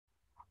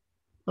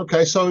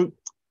Okay, so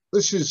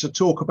this is a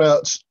talk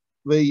about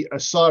the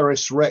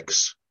OSIRIS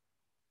Rex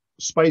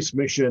space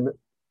mission,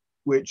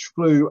 which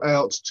flew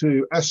out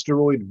to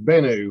Asteroid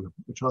Bennu,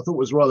 which I thought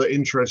was a rather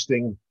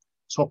interesting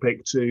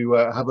topic to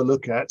have a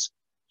look at.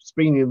 It's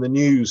been in the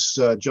news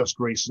just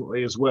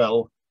recently as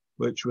well,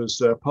 which was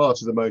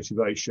part of the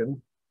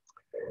motivation.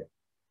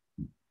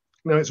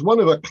 Now, it's one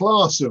of a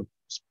class of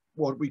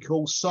what we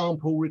call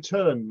sample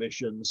return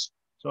missions.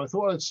 So I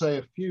thought I'd say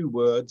a few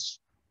words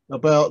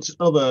about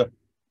other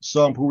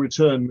sample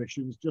return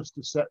missions just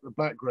to set the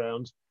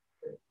background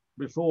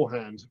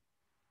beforehand.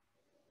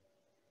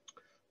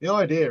 The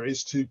idea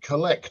is to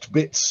collect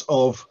bits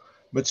of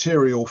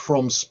material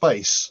from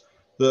space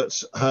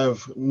that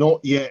have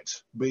not yet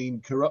been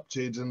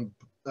corrupted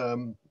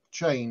and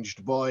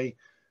changed by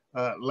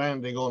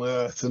landing on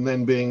Earth and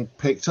then being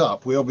picked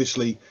up. We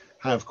obviously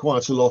have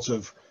quite a lot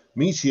of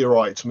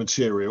meteorite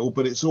material,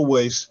 but it's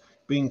always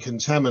been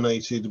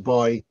contaminated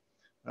by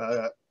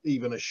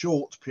even a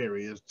short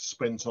period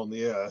spent on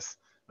the Earth,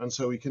 and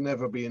so we can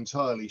never be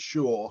entirely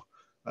sure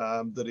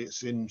that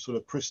it's in sort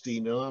of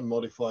pristine and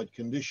unmodified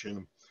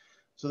condition.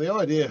 So the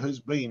idea has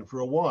been for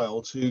a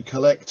while to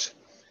collect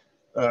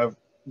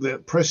the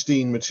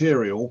pristine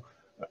material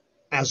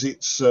as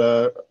its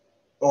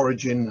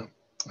origin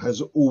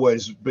has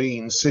always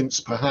been since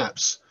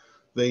perhaps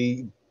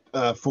the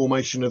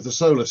formation of the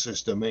solar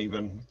system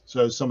even.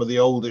 So some of the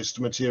oldest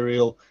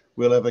material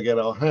we'll ever get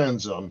our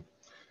hands on.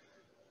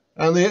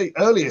 And the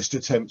earliest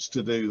attempts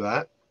to do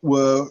that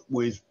were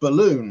with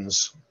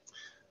balloons,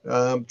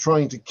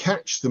 trying to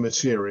catch the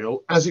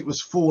material as it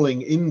was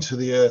falling into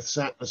the Earth's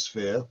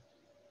atmosphere,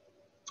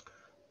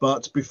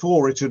 but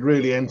before it had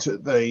really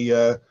entered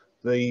the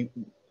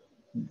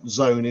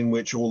zone in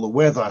which all the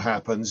weather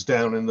happens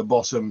down in the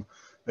bottom,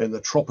 in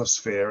the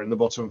troposphere, in the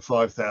bottom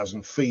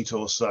 5,000 feet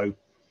or so.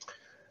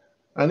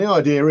 And the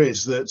idea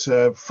is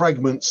that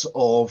fragments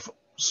of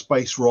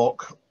space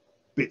rock,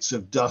 bits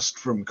of dust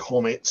from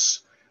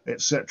comets,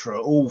 etc.,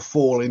 all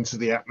fall into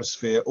the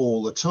atmosphere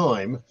all the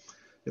time.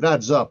 It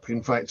adds up,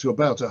 in fact, to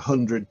about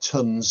 100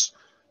 tons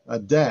a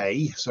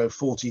day, so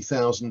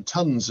 40,000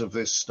 tons of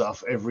this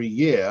stuff every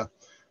year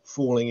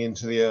falling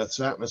into the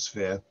Earth's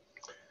atmosphere.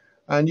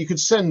 And you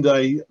could send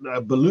a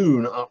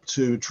balloon up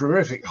to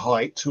terrific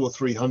height, 200,000 or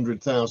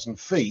 300,000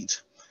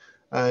 feet,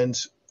 and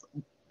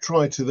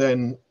try to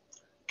then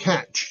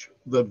catch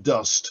the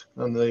dust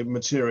and the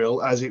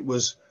material as it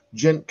was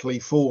gently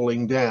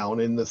falling down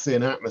in the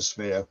thin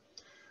atmosphere.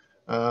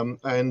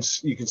 And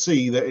you can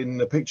see that in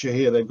the picture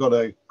here, they've got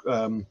a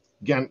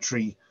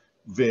gantry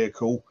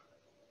vehicle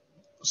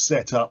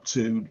set up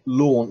to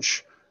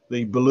launch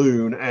the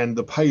balloon and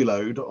the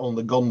payload on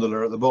the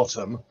gondola at the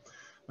bottom.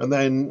 And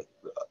then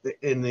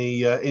in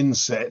the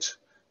inset,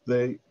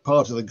 the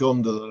part of the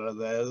gondola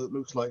there that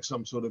looks like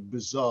some sort of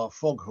bizarre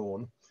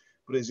foghorn,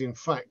 but is in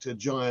fact a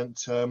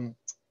giant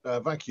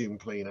vacuum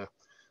cleaner.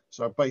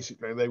 So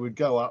basically they would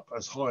go up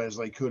as high as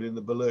they could in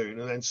the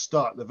balloon and then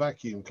start the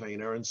vacuum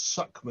cleaner and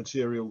suck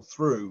material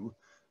through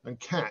and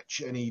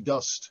catch any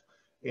dust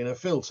in a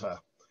filter.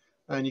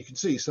 And you can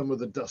see some of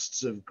the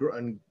dusts and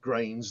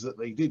grains that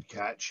they did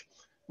catch,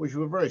 which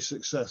were very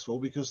successful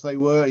because they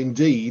were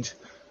indeed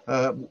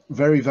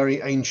very, very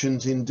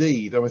ancient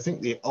indeed. And I think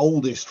the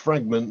oldest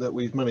fragment that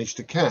we've managed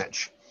to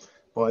catch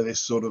by this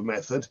sort of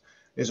method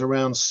is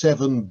around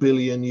 7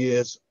 billion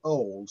years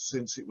old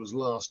since it was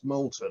last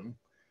molten,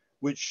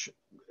 which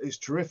is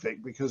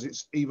terrific because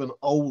it's even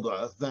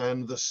older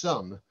than the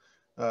sun,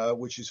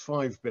 which is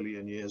 5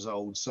 billion years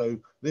old. So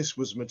this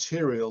was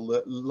material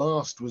that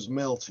last was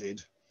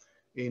melted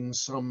in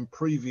some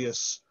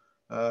previous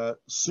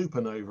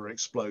supernova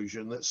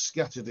explosion that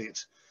scattered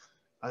it,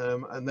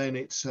 and then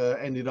it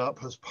ended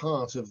up as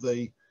part of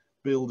the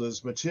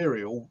builder's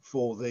material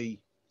for the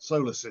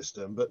solar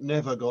system, but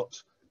never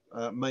got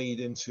made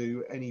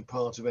into any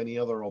part of any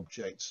other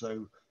object.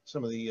 So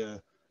some of the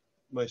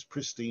most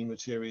pristine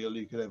material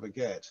you could ever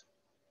get.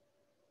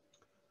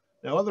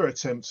 Now, other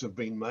attempts have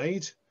been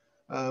made,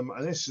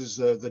 and this is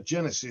the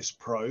Genesis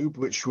probe,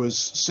 which was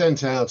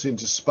sent out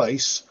into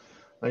space.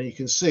 And you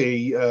can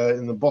see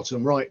in the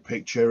bottom right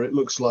picture, it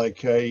looks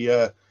like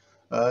a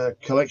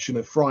collection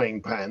of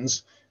frying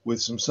pans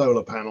with some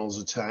solar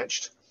panels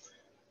attached.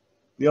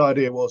 The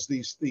idea was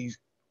these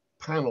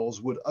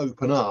panels would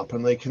open up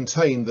and they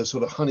contained the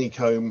sort of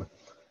honeycomb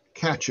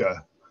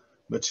catcher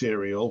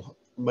material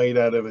made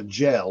out of a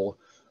gel,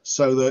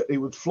 so that it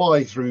would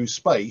fly through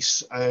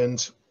space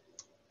and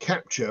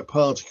capture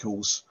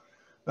particles,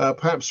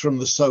 perhaps from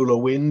the solar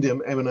wind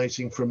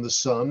emanating from the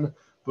sun,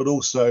 but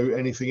also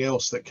anything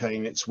else that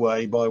came its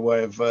way by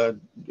way of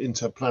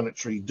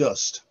interplanetary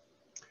dust.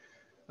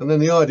 And then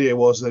the idea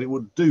was that it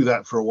would do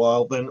that for a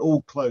while, then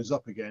all close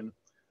up again,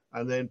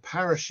 and then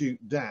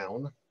parachute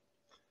down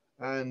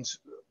and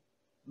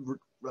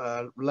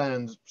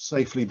land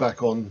safely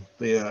back on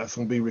the Earth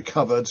and be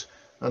recovered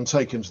and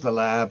taken to the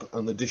lab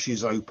and the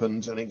dishes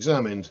opened and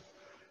examined.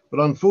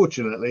 But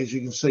unfortunately, as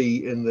you can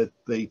see in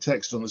the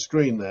text on the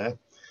screen there,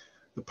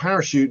 the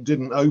parachute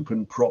didn't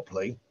open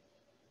properly.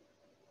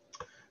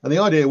 And the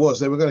idea was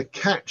they were going to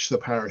catch the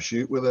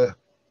parachute with a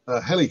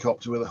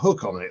helicopter with a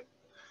hook on it,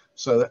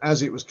 so that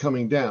as it was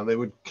coming down, they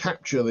would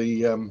capture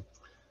the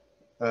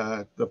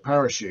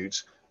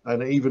parachute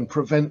and even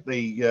prevent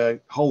the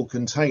whole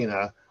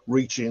container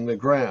reaching the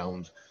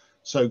ground.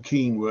 So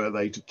keen were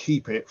they to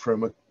keep it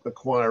from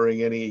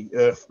acquiring any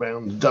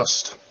earthbound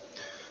dust.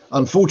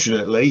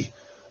 Unfortunately,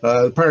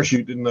 the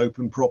parachute didn't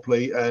open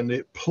properly and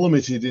it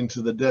plummeted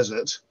into the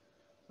desert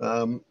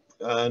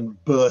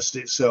and burst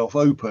itself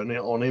open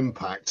on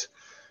impact,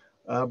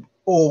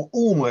 or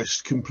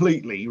almost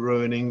completely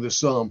ruining the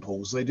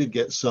samples. They did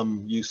get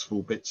some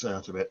useful bits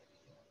out of it.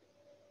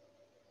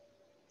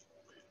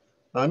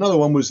 Another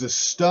one was the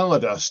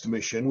Stardust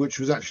mission, which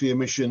was actually a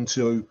mission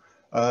to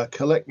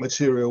collect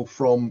material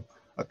from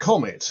a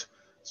comet.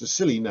 It's a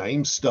silly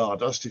name,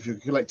 Stardust. If you're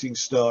collecting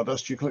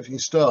stardust, you're collecting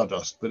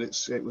stardust, but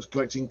it was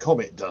collecting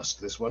comet dust,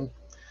 this one.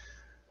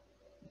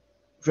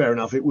 Fair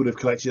enough, it would have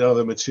collected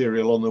other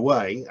material on the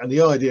way. And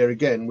the idea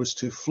again was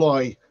to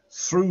fly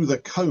through the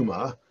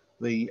coma,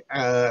 the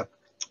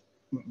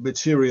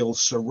material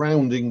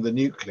surrounding the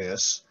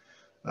nucleus.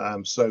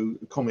 So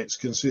comets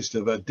consist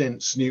of a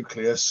dense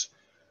nucleus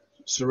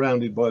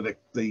surrounded by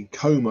the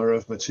coma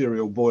of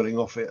material boiling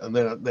off it, and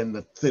then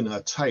the thinner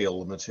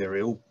tail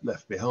material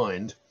left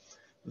behind.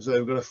 So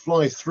they were going to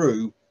fly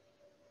through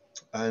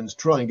and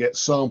try and get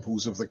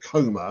samples of the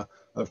coma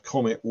of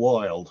Comet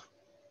Wild.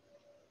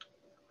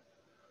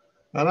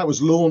 And that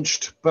was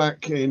launched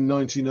back in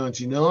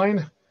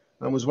 1999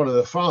 and was one of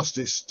the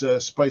fastest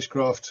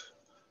spacecraft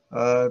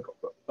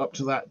up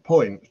to that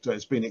point.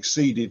 It's been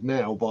exceeded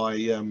now by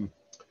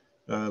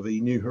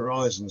the New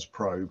Horizons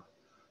probe.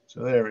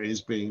 So there it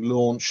is being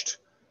launched,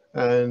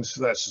 and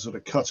that's a sort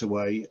of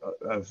cutaway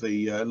of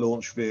the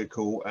launch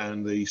vehicle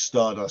and the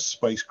Stardust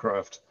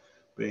spacecraft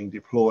being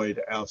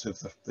deployed out of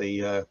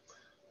the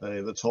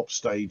top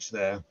stage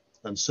there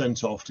and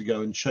sent off to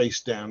go and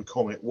chase down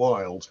Comet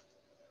Wild.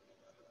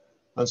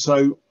 And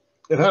so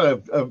it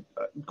had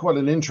quite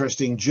an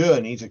interesting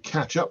journey to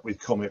catch up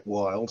with Comet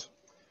Wild.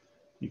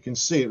 You can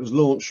see it was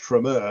launched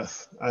from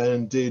Earth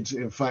and did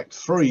in fact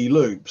 3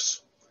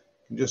 loops.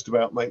 You can just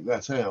about make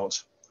that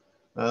out.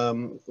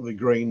 The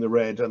green, the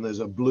red, and there's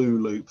a blue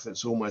loop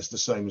that's almost the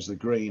same as the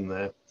green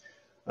there.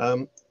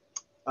 And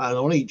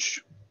on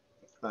each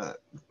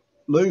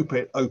loop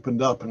it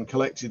opened up and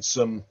collected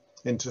some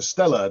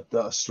interstellar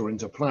dust, or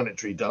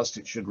interplanetary dust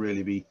it should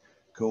really be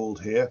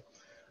called here,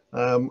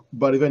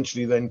 but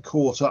eventually then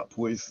caught up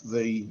with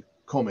the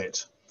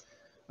comet.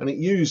 And it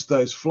used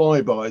those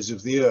flybys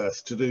of the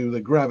Earth to do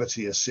the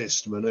gravity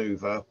assist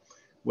maneuver,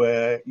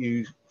 where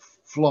you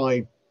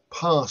fly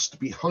past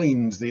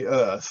behind the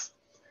Earth,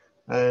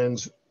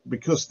 and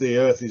because the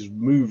Earth is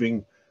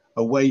moving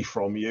away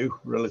from you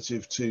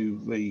relative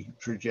to the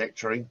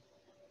trajectory,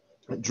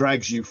 it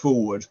drags you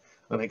forward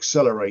and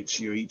accelerates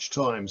you each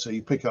time, so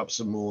you pick up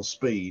some more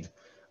speed.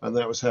 And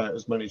that was how it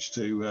was managed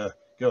to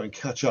go and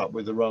catch up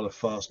with the rather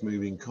fast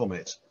moving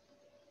comet.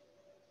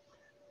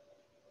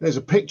 There's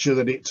a picture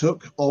that it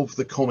took of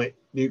the comet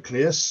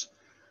nucleus,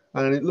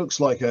 and it looks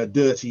like a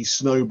dirty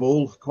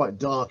snowball, quite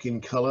dark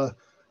in colour,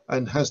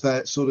 and has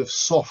that sort of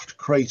soft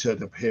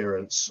cratered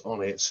appearance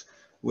on it,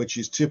 which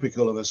is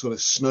typical of a sort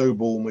of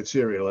snowball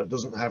material. It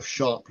doesn't have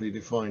sharply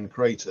defined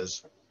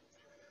craters.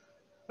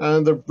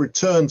 And the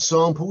return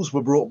samples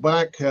were brought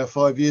back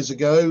 5 years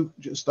ago,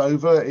 just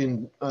over,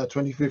 in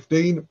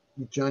 2015,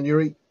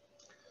 January.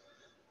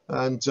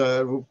 And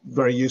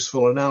very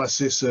useful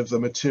analysis of the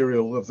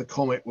material of the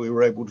comet. We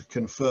were able to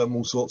confirm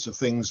all sorts of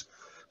things,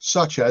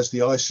 such as the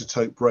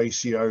isotope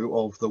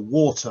ratio of the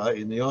water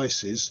in the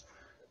ices,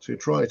 to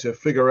try to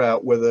figure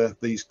out whether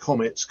these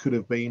comets could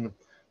have been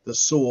the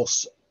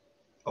source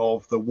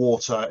of the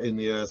water in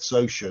the Earth's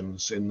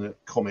oceans, in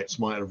that comets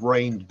might have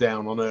rained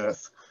down on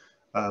Earth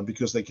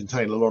because they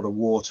contain a lot of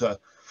water,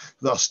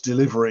 thus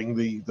delivering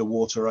the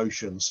water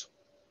oceans.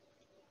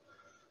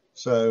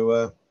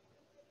 So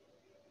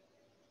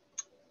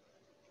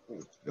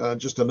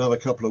just another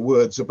couple of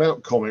words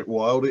about Comet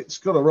Wild. It's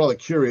got a rather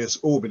curious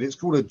orbit. It's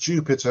called a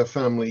Jupiter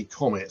family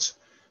comet,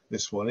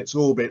 this one. Its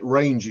orbit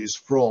ranges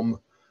from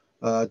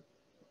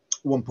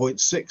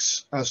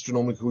 1.6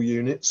 astronomical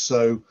units,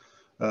 so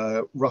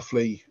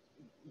roughly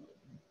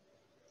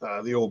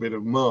the orbit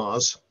of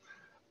Mars,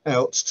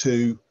 out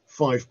to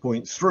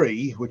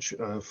 5.3, which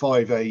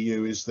 5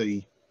 AU is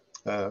the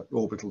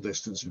orbital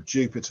distance of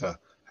Jupiter,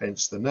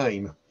 hence the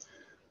name.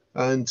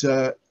 And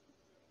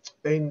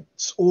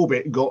its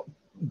orbit got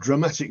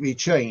dramatically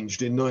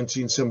changed in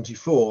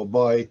 1974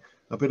 by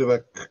a bit of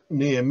a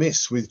near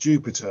miss with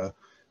Jupiter,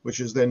 which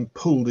has then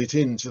pulled it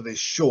into this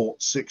short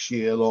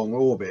 6-year-long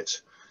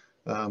orbit.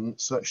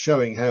 So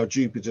showing how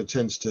Jupiter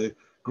tends to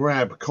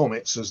grab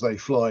comets as they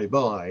fly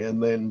by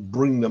and then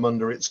bring them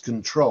under its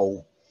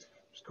control.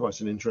 It's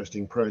quite an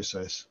interesting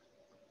process.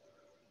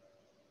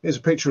 Here's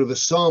a picture of the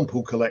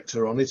sample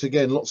collector on it.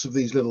 Again, lots of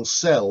these little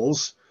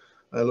cells.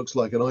 Looks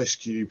like an ice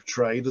cube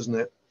tray, doesn't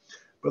it?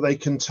 But they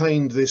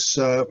contained this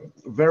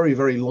very,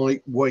 very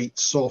lightweight,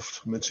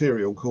 soft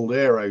material called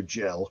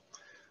aerogel.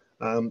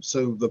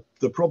 So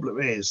the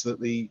problem is that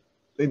the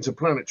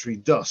interplanetary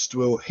dust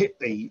will hit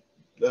the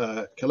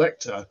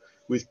collector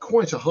with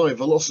quite a high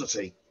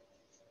velocity.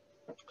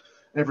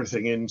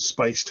 Everything in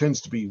space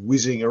tends to be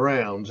whizzing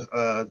around.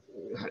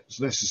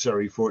 It's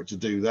necessary for it to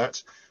do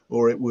that,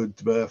 or it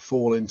would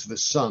fall into the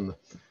sun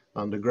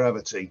under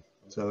gravity.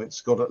 So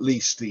it's got at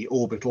least the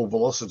orbital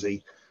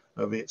velocity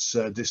of its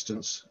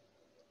distance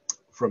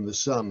from the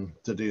sun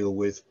to deal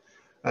with.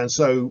 And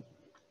so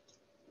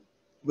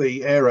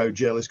the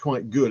aerogel is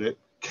quite good at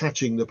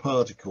catching the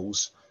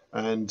particles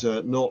and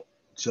not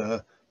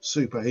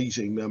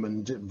superheating them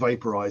and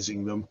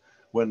vaporizing them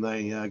when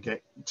they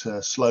get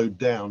slowed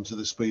down to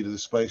the speed of the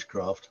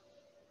spacecraft.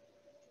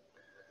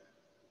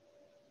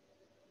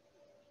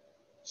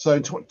 So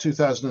in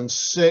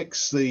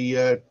 2006,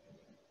 the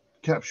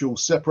capsule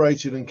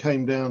separated and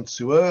came down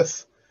to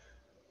Earth.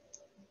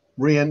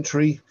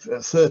 Re-entry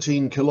at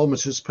 13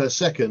 kilometers per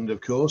second,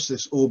 of course,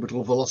 this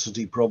orbital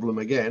velocity problem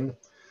again.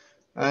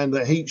 And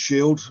the heat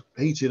shield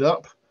heated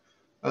up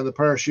and the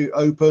parachute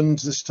opened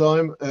this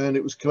time, and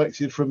it was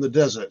collected from the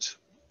desert.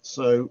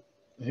 So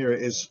here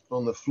it is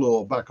on the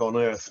floor, back on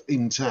Earth,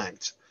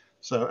 intact.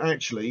 So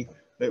actually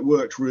it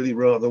worked really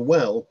rather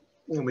well,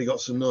 and we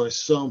got some nice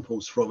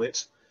samples from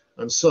it,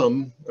 and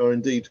some, or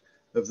indeed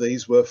of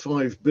these, were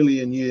 5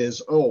 billion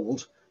years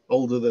old,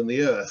 older than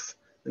the Earth.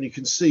 And you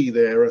can see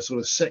there a sort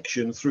of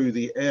section through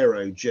the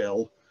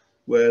aerogel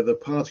where the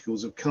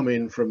particles have come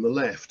in from the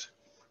left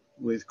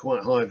with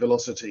quite high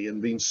velocity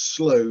and been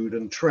slowed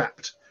and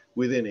trapped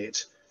within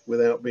it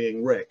without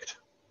being wrecked.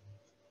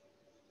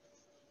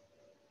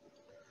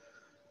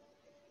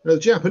 Now, the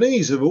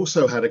Japanese have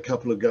also had a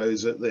couple of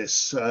goes at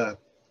this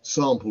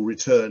sample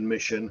return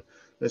mission.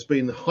 There's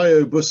been the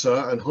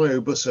Hayabusa and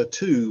Hayabusa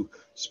 2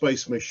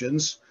 space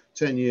missions,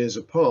 10 years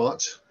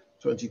apart,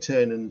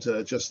 2010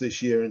 and just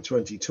this year in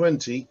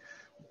 2020.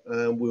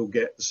 We'll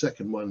get the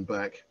second one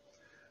back.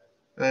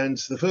 And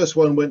the first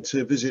one went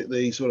to visit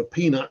the sort of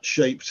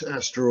peanut-shaped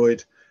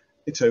asteroid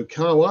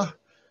Itokawa,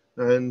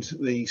 and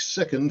the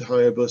second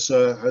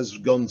Hayabusa has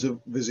gone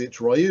to visit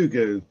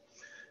Ryugu,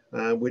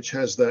 which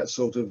has that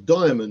sort of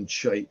diamond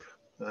shape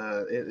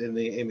in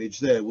the image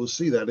there. We'll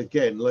see that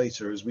again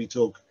later as we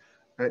talk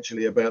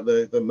actually about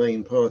the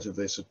main part of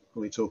this,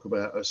 when we talk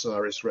about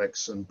OSIRIS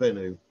Rex and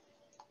Bennu.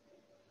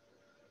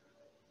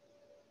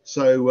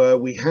 So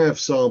we have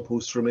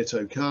samples from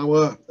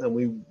Itokawa, and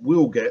we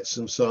will get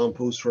some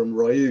samples from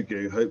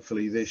Ryugu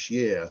hopefully this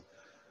year.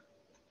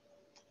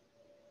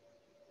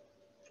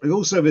 We've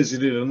also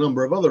visited a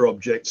number of other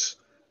objects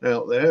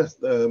out there.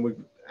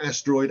 With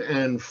asteroid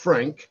Anne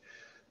Frank,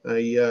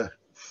 a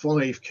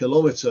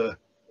 5-kilometer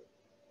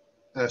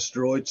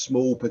asteroid,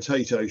 small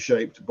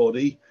potato-shaped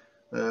body,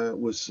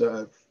 was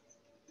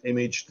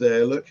imaged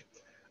there, look,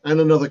 and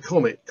another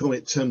comet,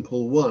 Comet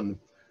Tempel 1.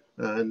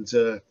 And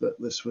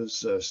this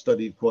was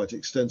studied quite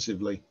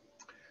extensively.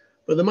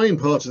 But the main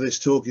part of this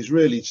talk is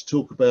really to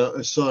talk about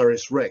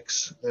OSIRIS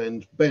Rex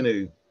and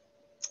Bennu.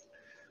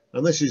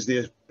 And this is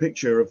the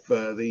picture of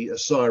the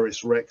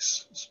OSIRIS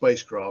Rex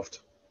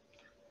spacecraft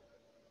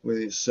with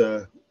its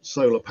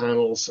solar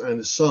panels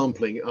and a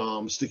sampling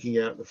arm sticking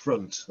out the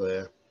front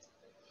there.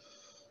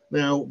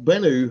 Now,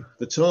 Bennu,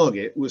 the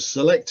target, was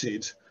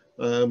selected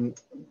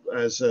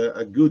as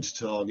a good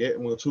target,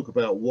 and we'll talk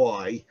about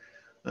why.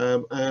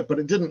 But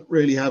it didn't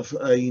really have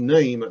a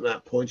name at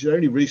that point. It had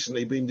only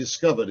recently been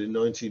discovered in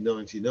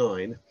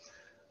 1999,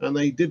 and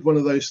they did one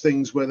of those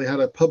things where they had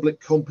a public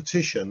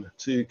competition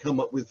to come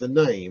up with the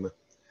name.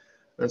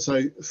 And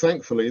so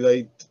thankfully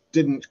they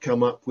didn't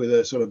come up with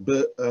a sort of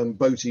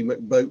Boaty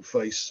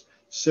McBoatface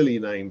silly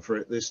name for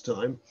it this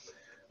time.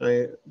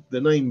 The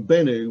name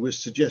Bennu was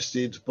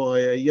suggested by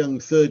a young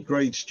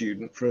third-grade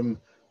student from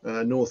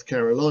North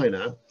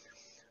Carolina,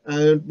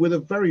 and with a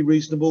very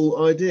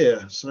reasonable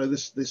idea. So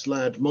this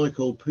lad,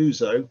 Michael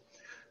Puzo,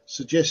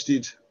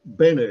 suggested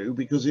Bennu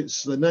because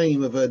it's the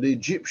name of an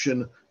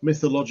Egyptian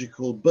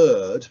mythological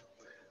bird,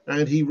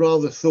 and he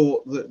rather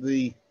thought that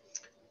the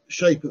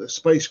shape of the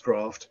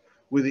spacecraft,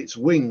 with its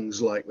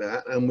wings like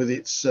that and with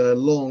its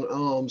long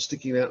arms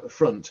sticking out the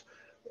front,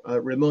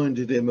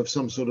 reminded him of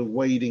some sort of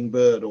wading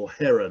bird or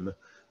heron.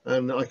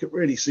 And I could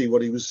really see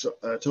what he was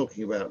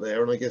talking about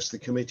there, and I guess the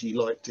committee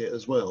liked it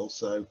as well.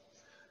 So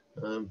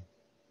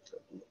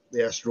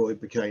the asteroid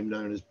became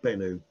known as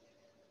Bennu.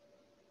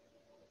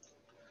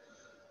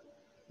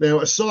 Now,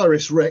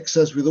 OSIRIS Rex,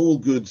 as with all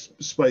good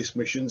space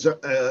missions,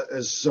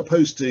 is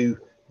supposed to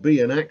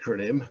be an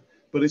acronym,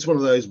 but it's one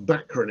of those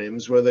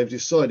backronyms where they've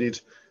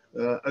decided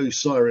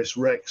OSIRIS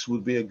Rex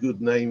would be a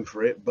good name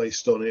for it,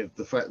 based on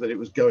the fact that it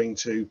was going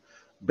to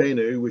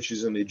Bennu, which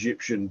is an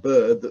Egyptian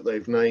bird that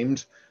they've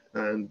named,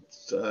 and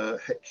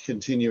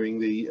continuing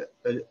the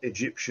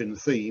Egyptian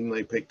theme,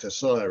 they picked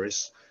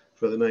OSIRIS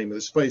for the name of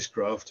the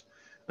spacecraft.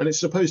 And it's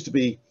supposed to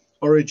be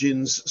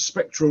Origins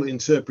Spectral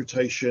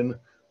Interpretation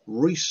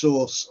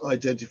Resource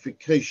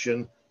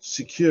Identification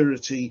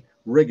Security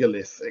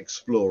Regolith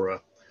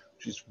Explorer,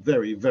 which is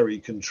very, very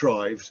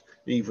contrived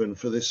even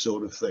for this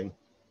sort of thing.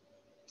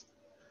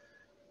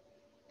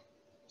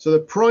 So the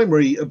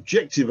primary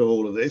objective of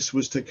all of this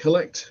was to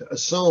collect a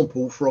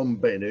sample from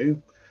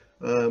Bennu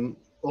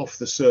off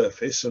the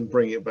surface and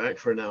bring it back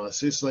for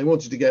analysis. So they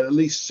wanted to get at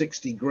least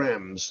 60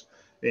 grams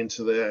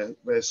into their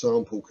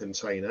sample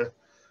container,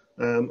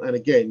 and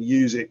again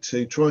use it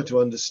to try to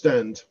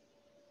understand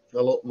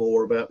a lot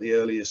more about the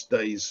earliest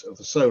days of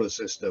the solar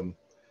system,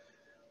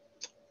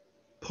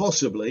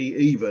 possibly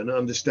even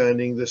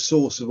understanding the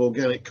source of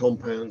organic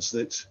compounds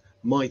that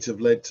might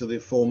have led to the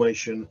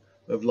formation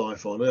of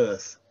life on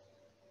Earth.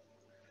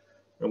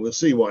 And we'll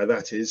see why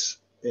that is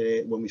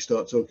when we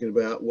start talking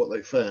about what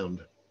they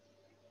found.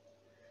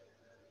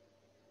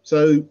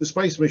 So the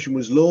space mission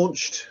was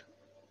launched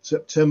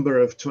September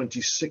of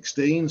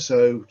 2016,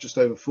 so just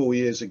over 4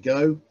 years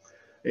ago.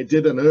 It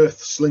did an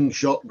Earth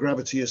slingshot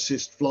gravity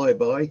assist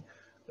flyby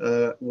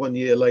 1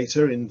 year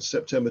later in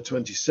September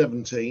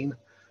 2017,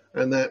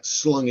 and that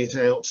slung it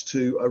out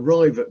to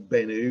arrive at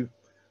Bennu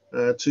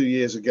 2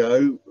 years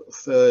ago,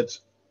 3rd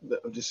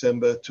of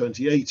December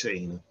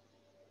 2018.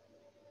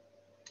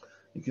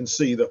 You can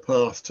see the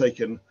path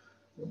taken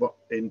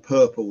in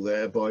purple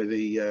there by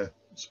the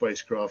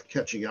spacecraft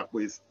catching up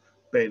with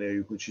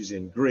Bennu, which is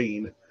in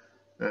green,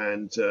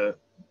 and the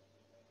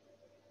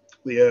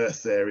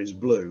Earth there is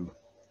blue.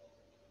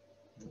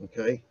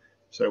 Okay,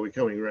 so we're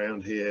coming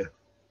around here.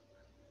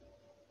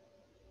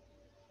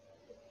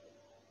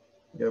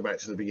 Go back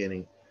to the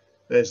beginning.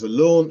 There's the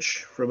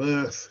launch from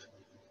Earth,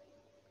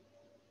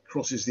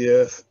 crosses the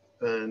Earth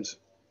and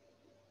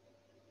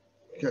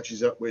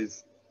catches up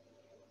with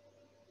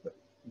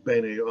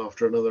Bennu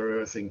after another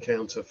Earth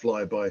encounter.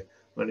 Flyby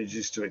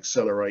manages to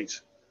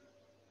accelerate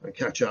and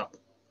catch up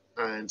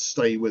and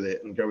stay with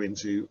it and go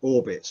into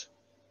orbit.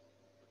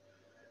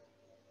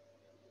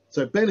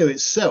 So Bennu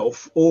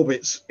itself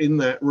orbits in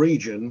that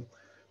region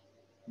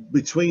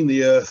between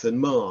the Earth and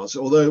Mars,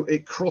 although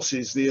it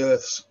crosses the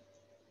Earth's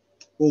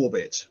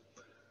orbit.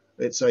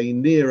 It's a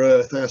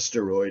near-Earth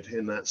asteroid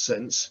in that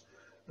sense.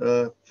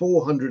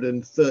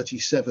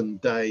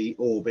 437-day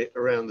orbit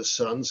around the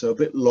Sun, so a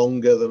bit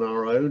longer than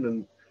our own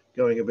and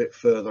going a bit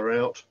further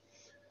out.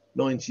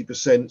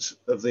 90%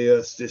 of the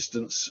Earth's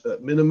distance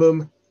at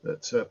minimum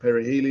at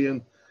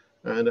perihelion,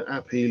 and at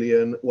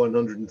aphelion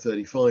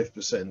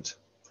 135%.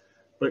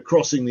 But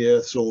crossing the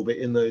Earth's orbit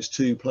in those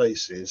two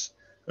places,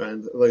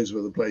 and those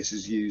were the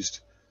places used.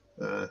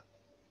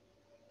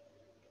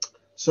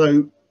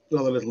 So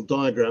another little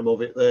diagram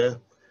of it there,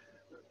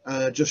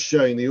 just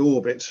showing the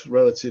orbit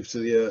relative to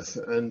the Earth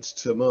and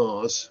to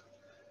Mars.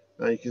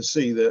 You can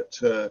see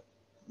that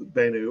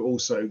Bennu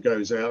also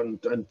goes out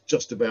and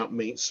just about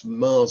meets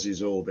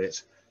Mars's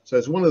orbit. So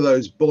it's one of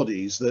those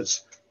bodies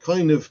that's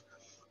kind of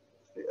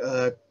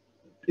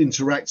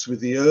interacts with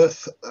the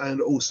Earth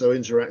and also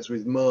interacts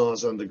with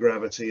Mars under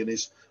gravity and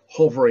is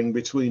hovering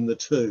between the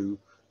two.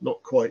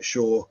 Not quite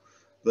sure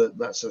that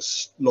that's a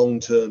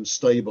long-term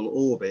stable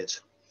orbit.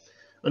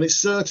 And it's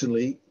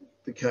certainly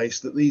the case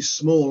that these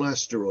small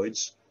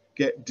asteroids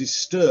get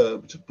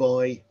disturbed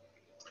by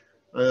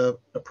a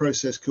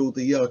process called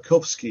the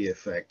Yarkovsky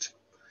effect.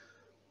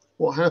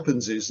 What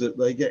happens is that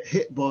they get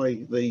hit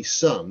by the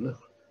Sun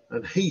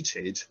and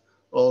heated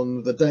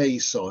on the day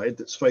side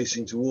that's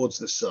facing towards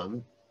the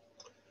Sun.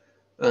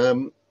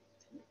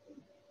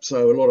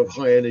 So a lot of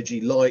high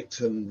energy light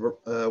and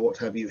what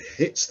have you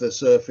hits the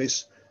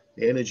surface.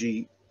 The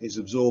energy is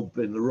absorbed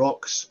in the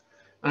rocks,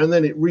 and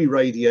then it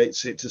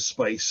re-radiates it to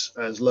space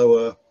as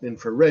lower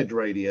infrared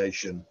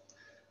radiation.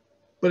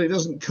 But it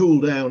doesn't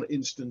cool down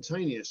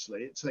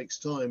instantaneously. It takes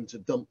time to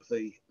dump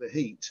the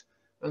heat,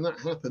 and that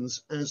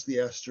happens as the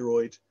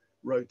asteroid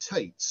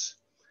rotates.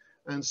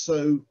 And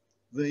so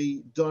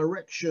the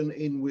direction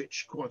in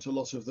which quite a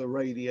lot of the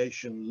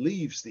radiation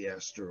leaves the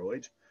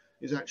asteroid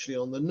is actually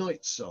on the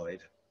night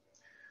side.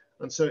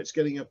 And so it's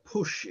getting a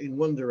push in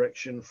one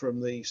direction from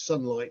the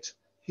sunlight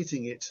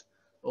hitting it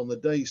on the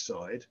day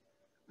side,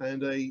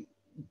 and a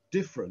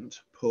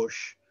different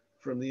push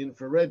from the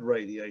infrared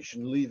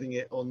radiation leaving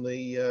it on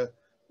the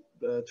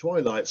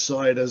twilight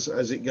side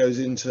as it goes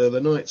into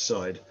the night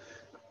side,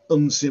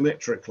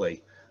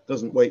 unsymmetrically.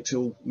 Doesn't wait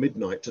till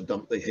midnight to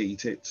dump the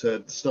heat. It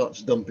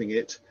starts dumping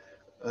it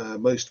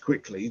most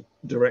quickly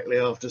directly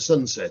after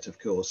sunset, of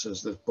course,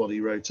 as the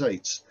body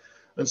rotates.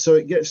 And so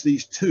it gets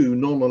these two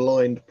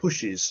non-aligned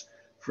pushes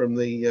from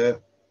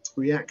the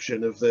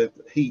reaction of the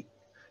heat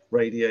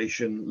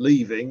radiation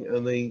leaving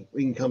and the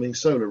incoming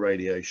solar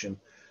radiation.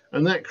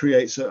 And that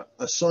creates a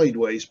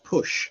sideways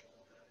push,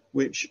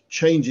 which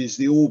changes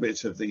the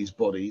orbit of these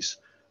bodies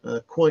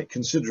quite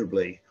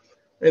considerably.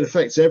 It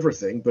affects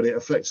everything, but it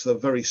affects the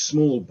very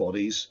small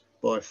bodies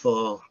by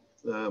far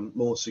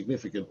more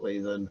significantly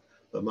than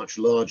the much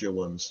larger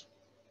ones.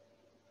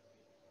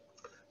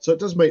 So it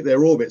does make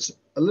their orbits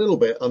a little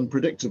bit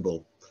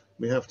unpredictable.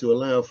 We have to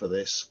allow for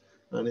this,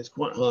 and it's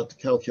quite hard to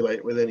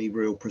calculate with any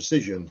real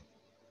precision.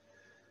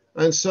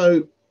 And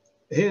so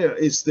here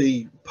is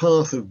the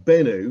path of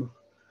Bennu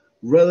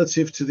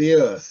relative to the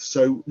Earth.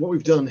 So what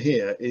we've done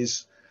here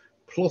is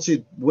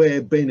plotted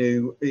where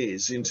Bennu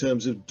is in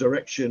terms of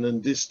direction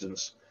and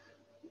distance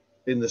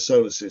in the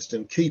solar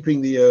system, keeping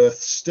the Earth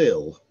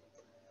still.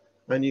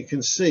 And you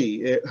can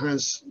see it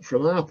has,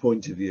 from our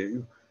point of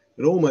view,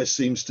 it almost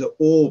seems to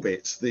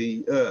orbit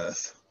the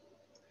Earth,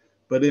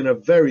 but in a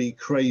very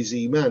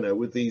crazy manner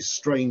with these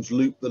strange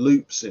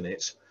loop-the-loops in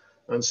it,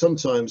 and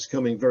sometimes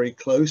coming very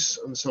close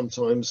and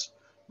sometimes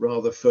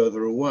rather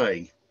further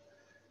away.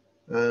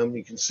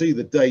 You can see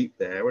the date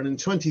there, and in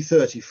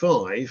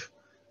 2035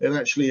 it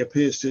actually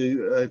appears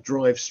to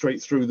drive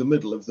straight through the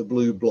middle of the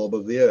blue blob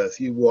of the Earth.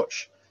 You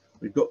watch,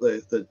 we've got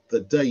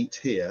the date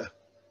here,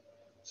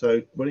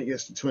 so when it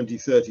gets to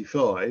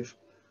 2035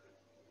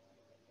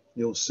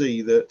 you'll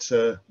see that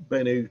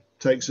Bennu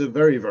takes a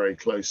very, very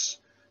close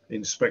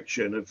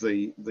inspection of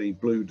the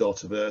blue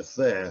dot of Earth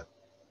there.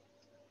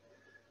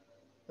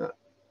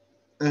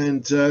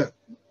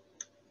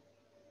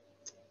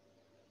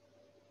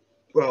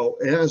 Well,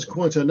 it has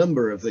quite a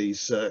number of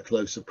these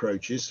close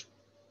approaches.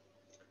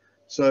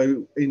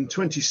 So in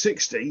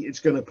 2060, it's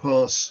going to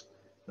pass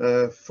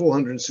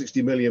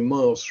 460 million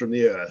miles from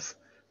the Earth.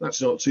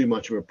 That's not too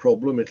much of a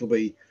problem. It'll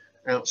be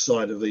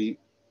outside of the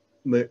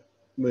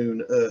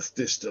Moon-Earth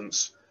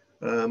distance.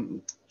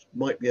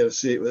 Might be able to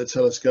see it with a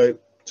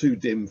telescope. Too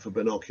dim for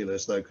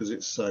binoculars, though, because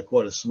it's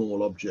quite a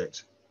small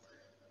object.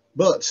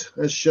 But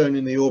as shown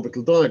in the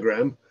orbital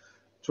diagram,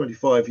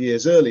 25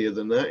 years earlier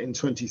than that, in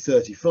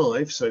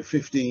 2035, so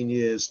 15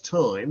 years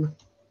time,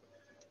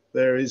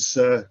 there is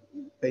a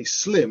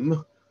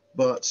slim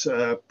but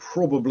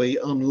probably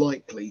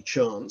unlikely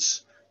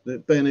chance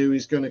that Bennu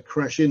is going to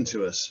crash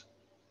into us.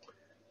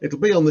 It'll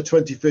be on the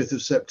 25th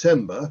of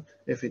September.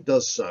 If it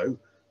does so,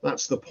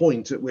 that's the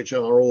point at which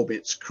our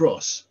orbits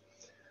cross,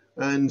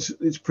 and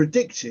it's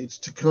predicted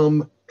to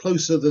come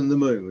closer than the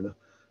Moon,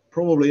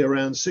 probably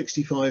around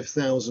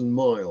 65,000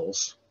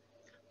 miles.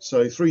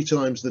 So 3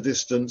 times the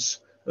distance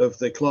of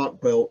the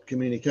Clark Belt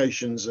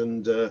communications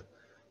and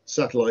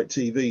satellite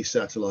TV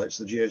satellites,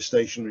 the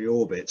geostationary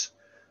orbit,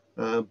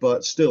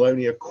 but still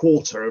only a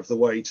quarter of the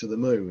way to the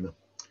Moon.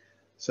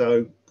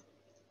 So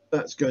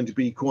that's going to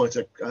be quite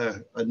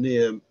a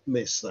near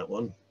miss, that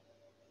one.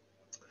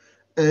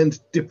 And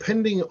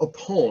depending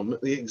upon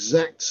the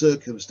exact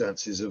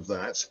circumstances of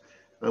that,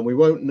 and we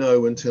won't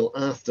know until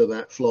after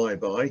that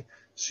flyby,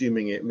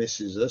 assuming it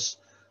misses us,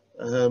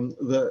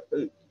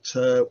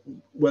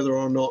 whether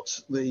or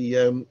not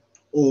the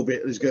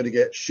orbit is going to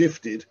get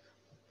shifted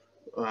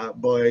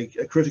by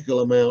a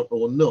critical amount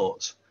or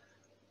not.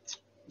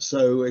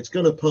 So it's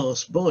going to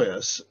pass by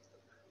us,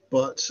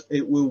 but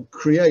it will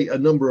create a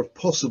number of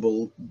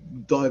possible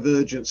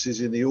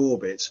divergences in the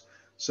orbit,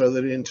 so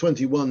that in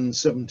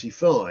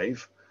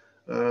 2175,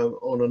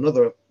 on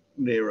another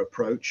near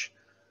approach,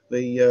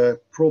 the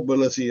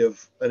probability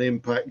of an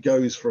impact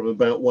goes from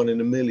about 1 in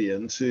a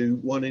million to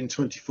 1 in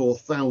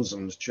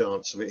 24,000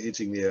 chance of it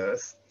hitting the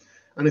Earth.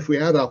 And if we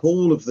add up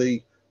all of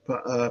the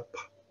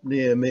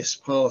near miss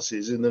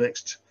passes in the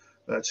next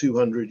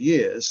 200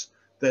 years,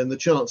 then the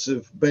chance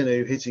of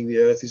Bennu hitting the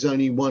Earth is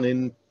only 1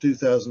 in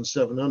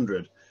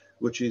 2,700,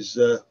 which is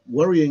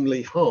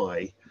worryingly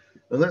high.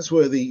 And that's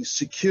where the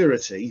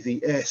security,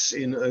 the S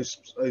in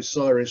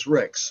OSIRIS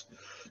Rex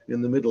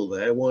in the middle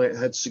there, why it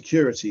had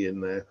security in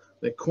there.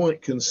 They're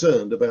quite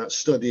concerned about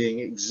studying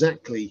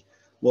exactly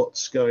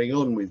what's going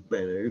on with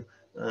Bennu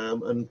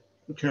and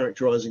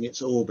characterizing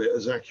its orbit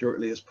as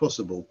accurately as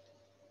possible.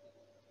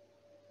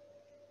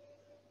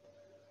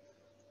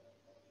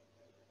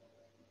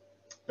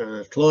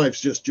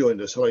 Clive's just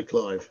joined us. Hi,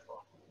 Clive.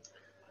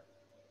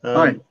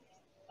 Hi.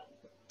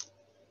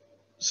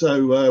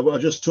 So we're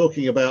just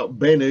talking about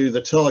Bennu,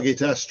 the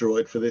target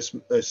asteroid for this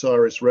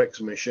OSIRIS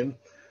Rex mission,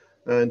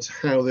 and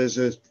how there's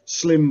a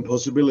slim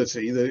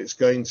possibility that it's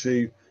going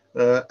to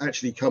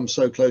actually come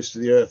so close to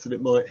the Earth that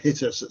it might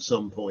hit us at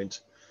some point.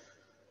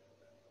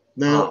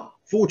 Now,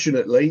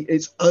 fortunately,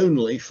 it's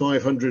only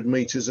 500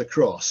 meters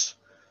across.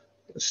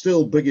 It's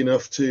still big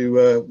enough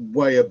to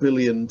weigh 1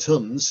 billion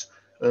tons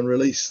and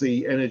release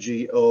the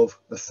energy of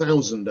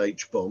 1,000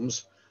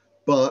 H-bombs,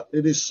 but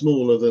it is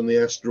smaller than the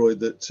asteroid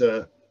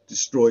that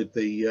destroyed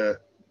the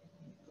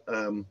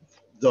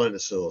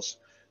dinosaurs.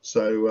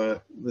 So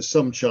there's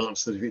some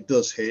chance that if it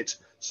does hit,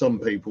 some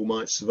people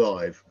might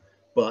survive,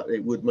 but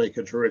it would make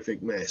a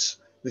terrific mess.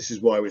 This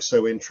is why we're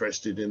so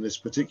interested in this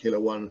particular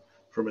one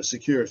from a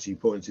security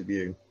point of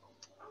view.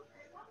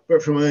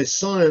 But from a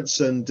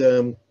science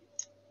and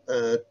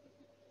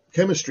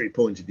chemistry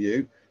point of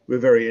view, we're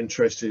very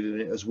interested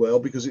in it as well,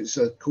 because it's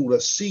called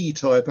a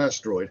C-type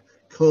asteroid,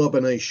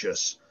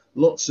 carbonaceous,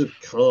 lots of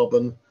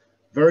carbon,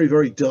 very,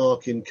 very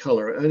dark in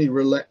color. It only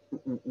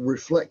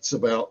reflects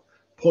about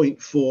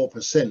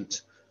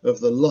 0.4%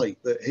 of the light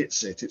that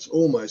hits it. It's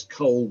almost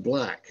coal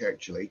black,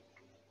 actually,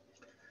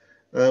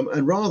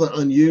 and rather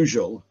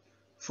unusual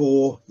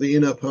for the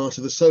inner part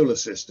of the solar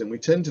system. We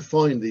tend to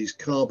find these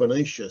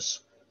carbonaceous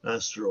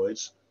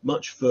asteroids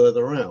much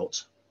further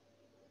out.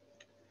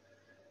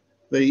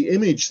 The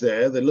image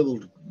there, the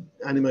little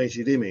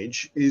animated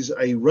image, is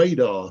a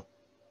radar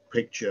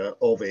picture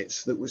of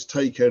it that was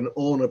taken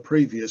on a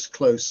previous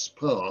close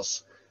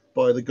pass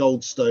by the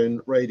Goldstone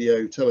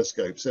radio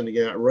telescope, sending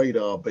out a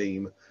radar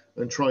beam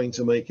and trying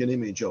to make an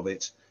image of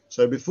it.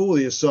 So before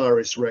the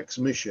OSIRIS Rex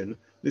mission,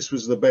 this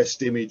was the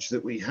best image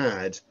that we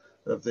had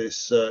of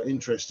this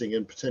interesting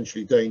and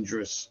potentially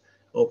dangerous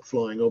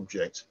flying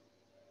object.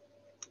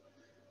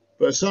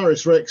 But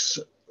OSIRIS Rex,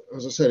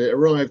 as I said, it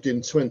arrived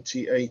in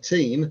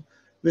 2018.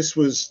 This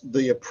was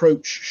the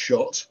approach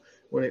shot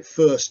when it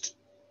first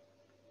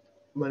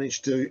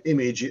managed to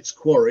image its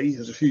quarry.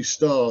 There's a few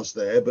stars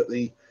there, but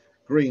the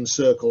green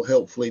circle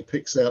helpfully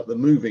picks out the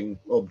moving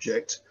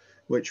object,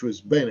 which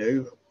was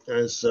Bennu,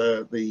 as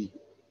the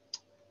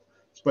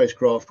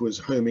spacecraft was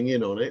homing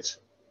in on it.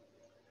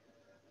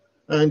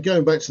 And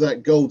going back to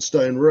that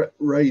Goldstone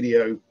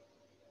radio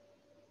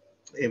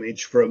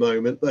image for a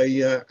moment, they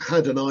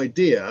had an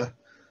idea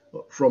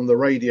from the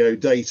radio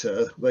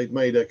data. They'd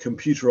made a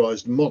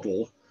computerized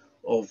model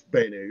of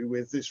Bennu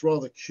with this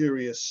rather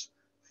curious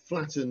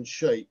flattened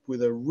shape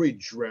with a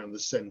ridge around the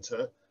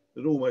center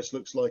that almost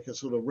looks like a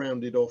sort of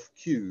rounded off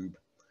cube,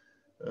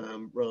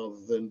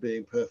 rather than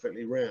being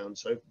perfectly round.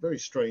 So very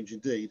strange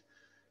indeed.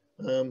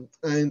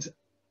 And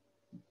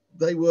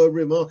they were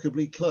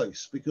remarkably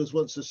close, because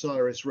once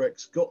OSIRIS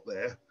Rex got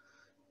there,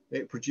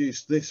 it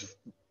produced this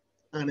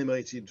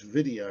animated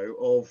video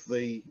of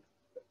the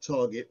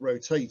target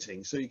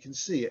rotating. So you can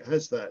see it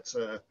has that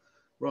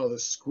rather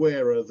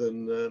squarer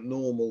than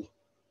normal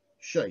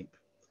shape.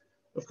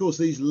 Of course,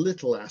 these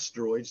little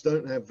asteroids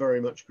don't have very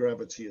much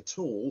gravity at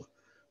all.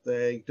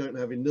 They don't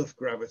have enough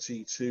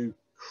gravity to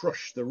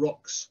crush the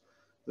rocks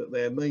that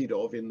they're made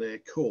of in their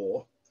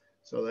core.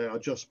 So they are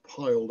just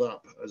piled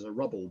up as a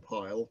rubble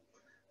pile.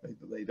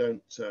 They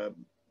don't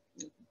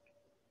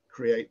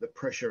create the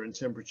pressure and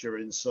temperature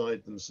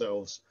inside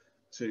themselves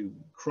to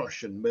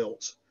crush and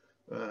melt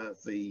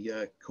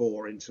the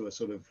core into a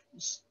sort of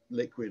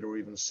liquid or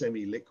even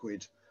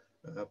semi-liquid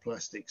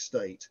plastic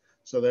state.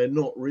 So they're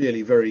not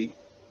really very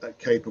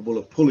capable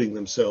of pulling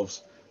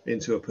themselves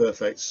into a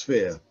perfect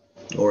sphere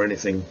or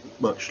anything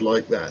much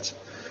like that.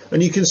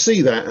 And you can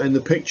see that in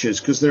the pictures,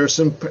 because there are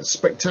some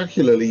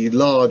spectacularly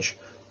large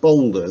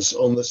boulders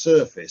on the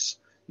surface.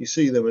 You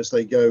see them as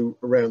they go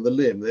around the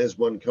limb. There's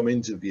one come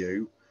into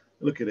view.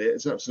 Look at it,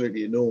 it's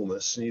absolutely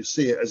enormous. And you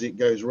see it as it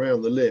goes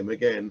around the limb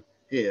again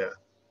here.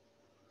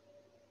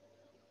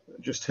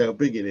 Just how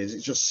big it is.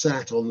 It's just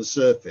sat on the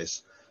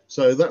surface.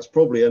 So that's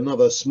probably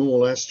another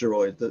small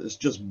asteroid that has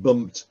just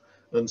bumped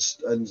and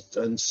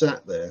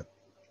sat there.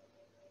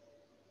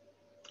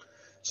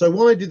 So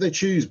why did they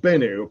choose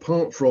Bennu,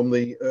 apart from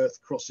the Earth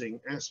crossing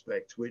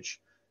aspect,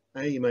 which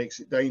A, makes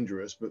it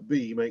dangerous, but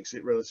B, makes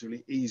it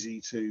relatively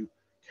easy to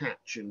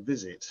catch and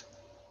visit?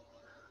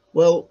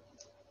 Well,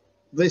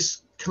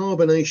 this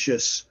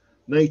carbonaceous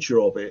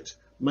nature of it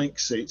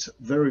makes it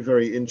very,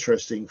 very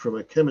interesting from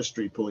a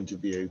chemistry point of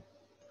view.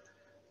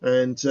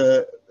 And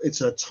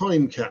it's a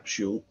time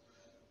capsule,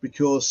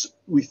 because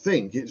we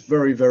think it's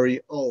very,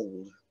 very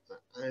old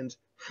and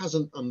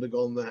hasn't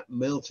undergone that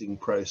melting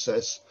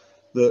process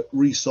that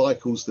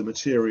recycles the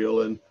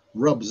material and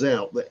rubs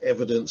out the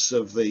evidence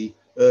of the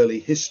early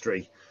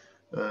history.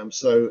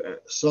 So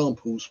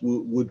samples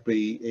would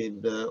be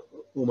in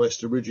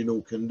almost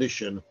original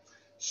condition,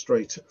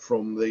 straight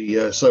from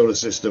the solar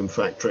system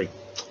factory.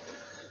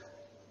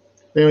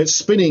 Now it's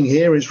spinning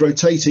here, it's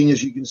rotating,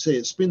 as you can see.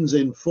 It spins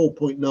in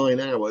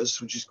 4.9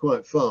 hours, which is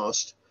quite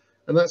fast,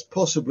 and that's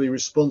possibly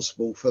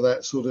responsible for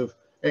that sort of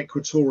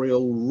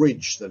equatorial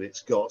ridge that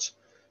it's got,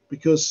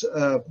 because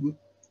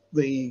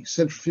the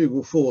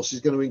centrifugal force is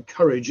going to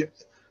encourage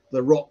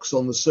the rocks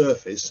on the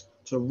surface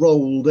to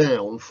roll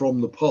down from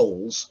the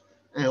poles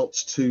out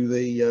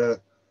to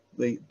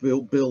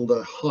build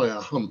a higher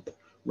hump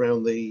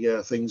round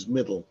the thing's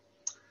middle.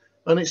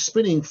 And it's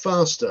spinning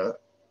faster.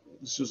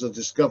 This was a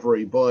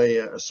discovery by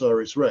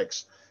OSIRIS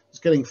Rex. It's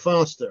getting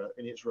faster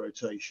in its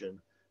rotation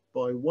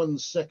by 1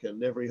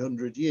 second every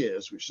 100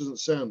 years, which doesn't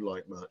sound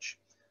like much.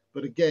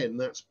 But again,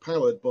 that's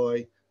powered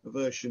by a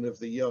version of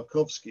the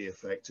Yarkovsky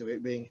effect of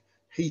it being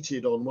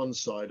heated on one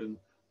side and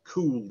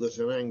cooled at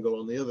an angle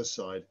on the other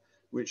side,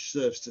 which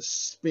serves to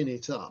spin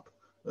it up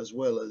as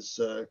well as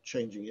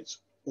changing its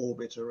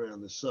orbit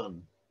around the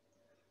sun.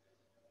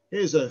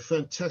 Here's a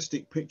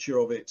fantastic picture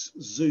of it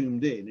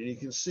zoomed in, and you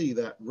can see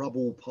that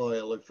rubble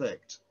pile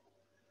effect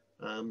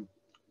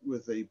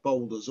with the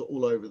boulders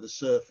all over the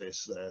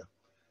surface there,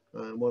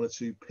 and one or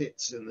two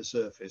pits in the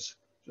surface.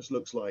 Just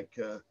looks like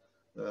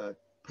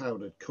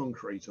powdered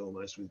concrete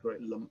almost, with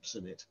great lumps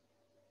in it.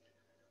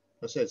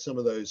 I said some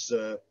of those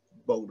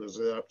boulders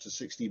are up to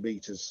 60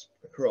 meters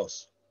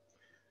across.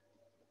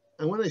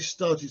 And when they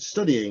started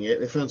studying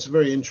it, they found some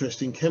very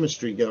interesting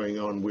chemistry going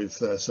on with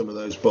some of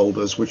those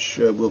boulders, which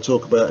we'll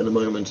talk about in a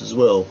moment as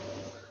well.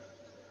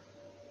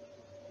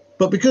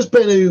 But because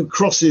Bennu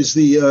crosses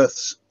the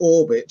Earth's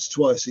orbit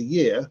twice a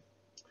year,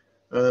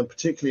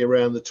 particularly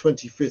around the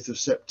 25th of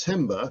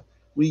September,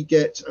 we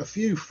get a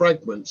few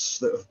fragments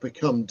that have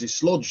become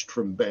dislodged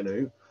from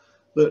Bennu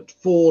that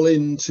fall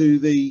into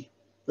the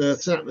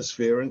Earth's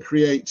atmosphere and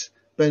create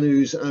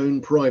Bennu's own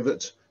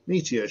private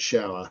meteor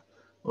shower.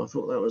 I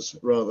thought that was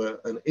rather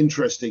an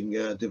interesting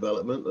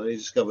development. They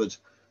discovered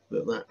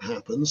that that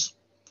happens.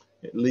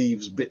 It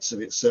leaves bits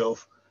of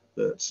itself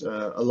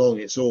that along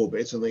its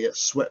orbit, and they get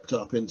swept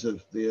up into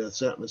the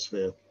Earth's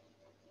atmosphere.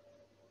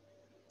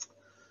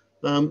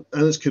 And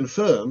it's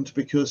confirmed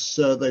because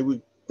they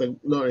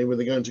not only were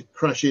they going to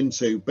crash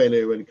into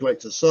Bennu and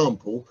collect a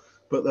sample,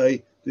 but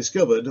they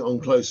discovered on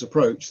close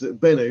approach that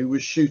Bennu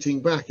was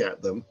shooting back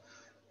at them,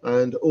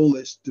 and all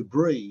this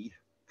debris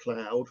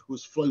cloud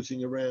was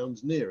floating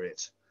around near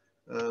it.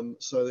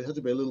 So they had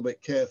to be a little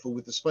bit careful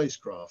with the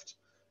spacecraft,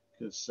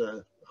 because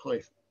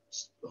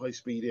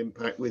high-speed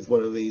impact with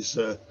one of these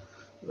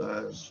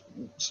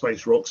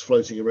space rocks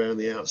floating around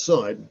the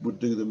outside would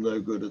do them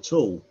no good at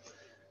all.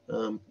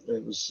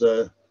 It was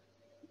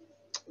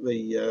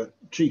the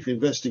chief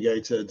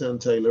investigator,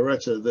 Dante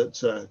Loretta,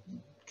 that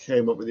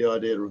came up with the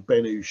idea of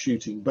Bennu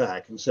shooting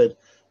back, and said,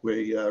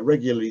 we're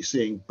regularly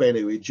seeing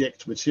Bennu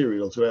eject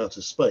material to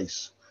outer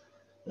space.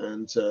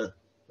 And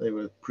they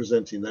were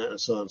presenting that at a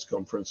science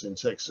conference in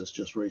Texas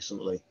just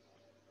recently.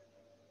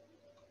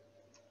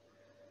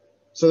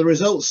 So the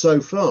results so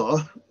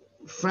far,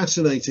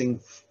 fascinating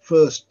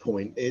first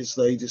point is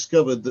they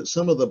discovered that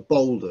some of the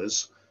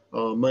boulders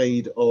are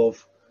made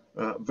of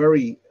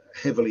very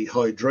heavily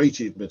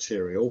hydrated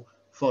material,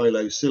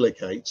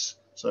 phyllosilicates,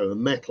 so a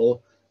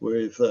metal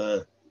with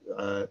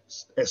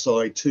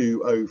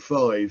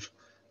Si2O5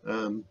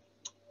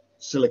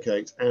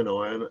 silicate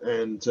anion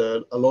and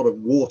a lot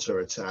of water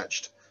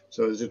attached.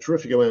 So there's a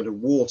terrific amount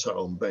of water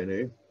on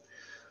Bennu.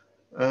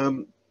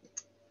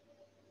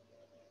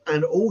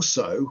 And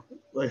also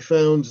they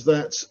found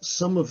that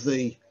some of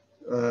the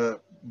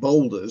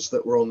boulders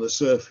that were on the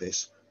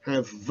surface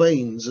have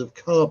veins of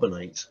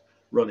carbonate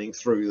running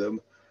through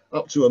them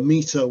up to 1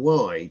 meter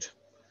wide.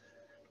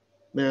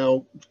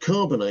 Now,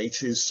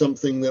 carbonate is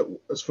something that,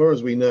 as far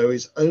as we know,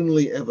 is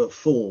only ever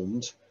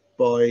formed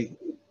by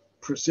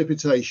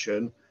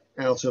precipitation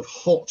out of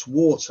hot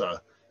water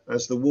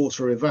as the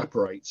water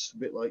evaporates, a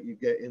bit like you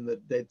get in the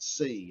Dead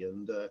Sea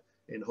and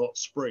in hot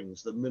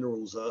springs. The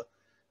minerals are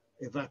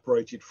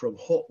evaporated from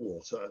hot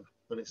water,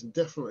 and it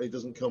definitely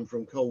doesn't come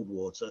from cold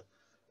water,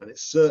 and it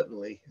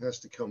certainly has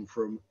to come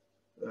from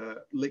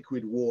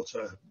liquid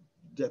water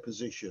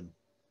deposition.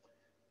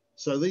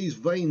 So these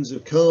veins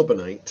of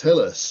carbonate tell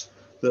us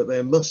that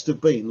there must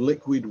have been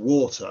liquid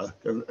water,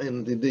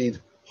 and indeed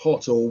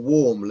hot or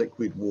warm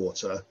liquid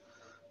water,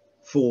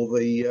 for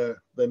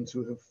them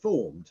to have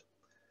formed.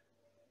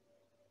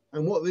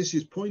 And what this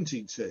is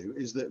pointing to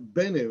is that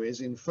Bennu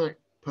is in fact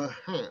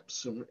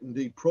perhaps, and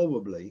indeed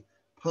probably,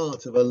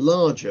 part of a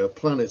larger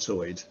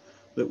planetoid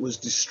that was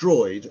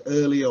destroyed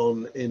early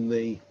on in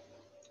the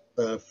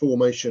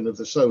formation of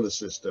the solar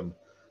system.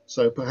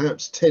 So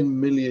perhaps 10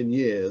 million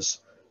years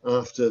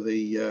after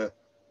the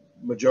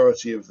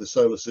majority of the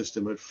solar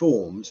system had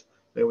formed,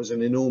 there was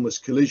an enormous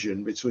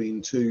collision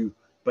between two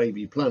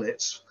baby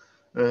planets,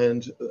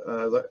 and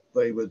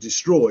they were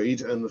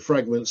destroyed and the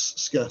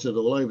fragments scattered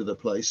all over the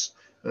place,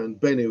 and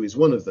Bennu is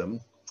one of them.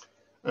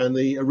 And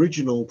the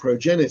original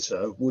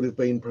progenitor would have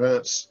been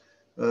perhaps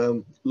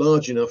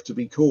large enough to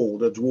be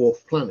called a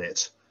dwarf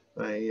planet,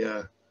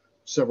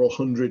 several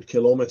hundred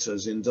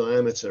kilometers in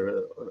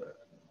diameter,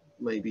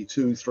 maybe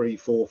 200, 300,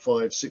 400,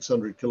 500,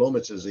 600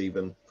 kilometers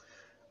even,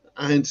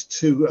 and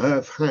to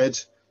have had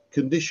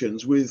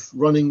conditions with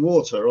running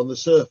water on the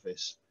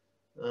surface,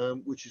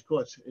 which is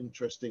quite an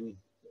interesting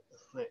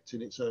fact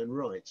in its own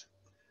right.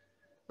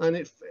 And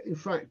in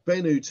fact,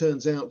 Bennu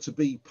turns out to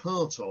be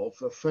part of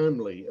a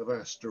family of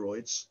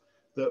asteroids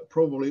that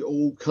probably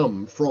all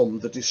come from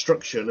the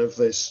destruction of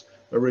this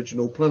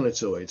original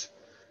planetoid.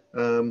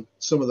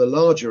 Some of the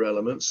larger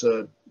elements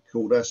are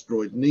called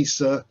asteroid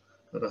Nisa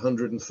at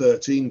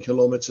 113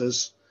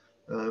 kilometers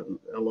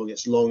along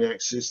its long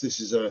axis. This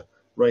is a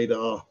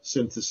radar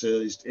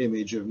synthesized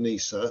image of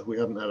Nisa. We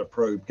haven't had a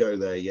probe go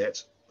there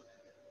yet.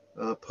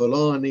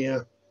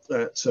 Polania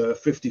at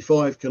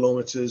 55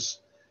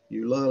 kilometers,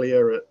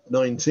 Eulalia at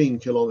 19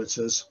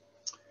 kilometers,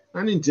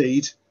 and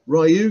indeed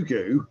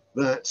Ryugu,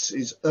 that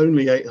is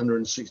only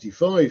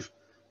 865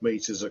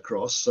 meters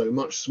across, so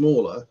much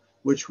smaller,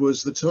 which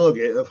was the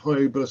target of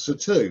Hayabusa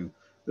 2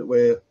 that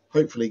we're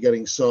hopefully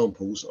getting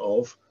samples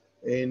of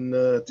in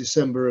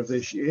December of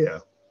this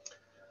year.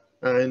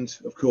 And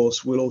of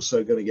course, we're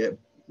also going to get,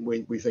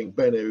 we think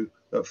Bennu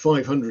at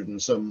 500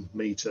 and some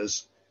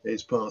meters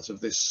is part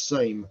of this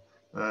same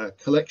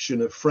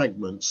collection of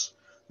fragments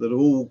that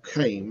all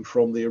came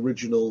from the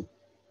original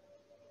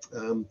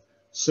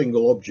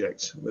single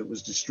object that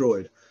was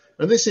destroyed.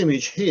 And this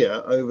image here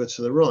over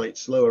to the right,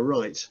 lower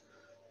right,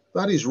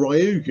 that is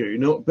Ryugu,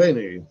 not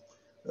Bennu.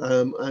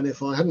 And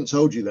if I hadn't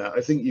told you that,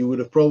 I think you would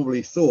have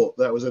probably thought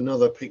that was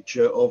another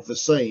picture of the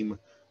same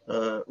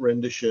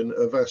rendition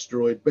of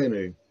asteroid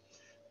Bennu.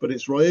 But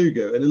it's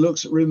Ryugu, and it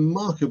looks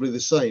remarkably the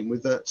same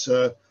with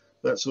that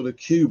that sort of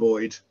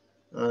cuboid,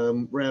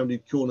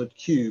 rounded cornered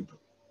cube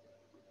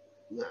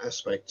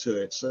aspect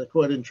to it. So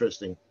quite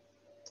interesting.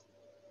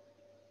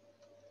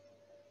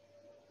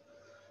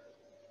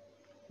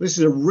 This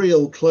is a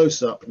real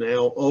close-up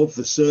now of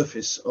the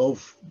surface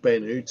of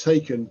Bennu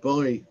taken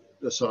by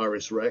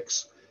OSIRIS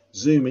Rex,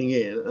 zooming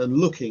in and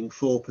looking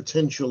for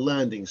potential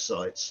landing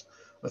sites.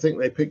 I think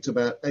they picked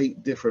about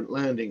 8 different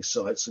landing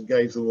sites and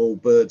gave them all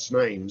birds'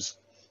 names.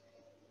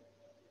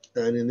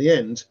 And in the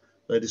end,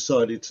 they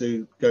decided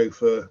to go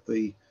for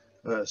the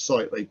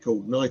site they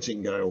called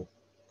Nightingale.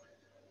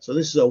 So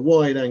this is a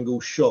wide angle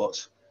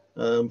shot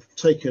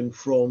taken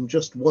from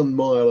just 1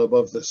 mile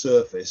above the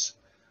surface,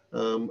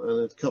 and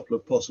a couple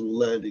of possible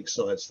landing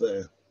sites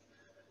there.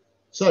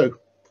 So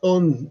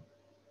on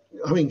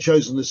having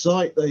chosen the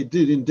site, they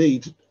did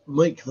indeed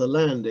make the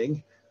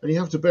landing. And you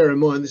have to bear in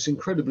mind this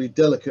incredibly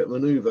delicate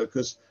maneuver,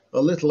 because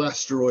a little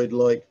asteroid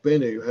like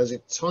Bennu has a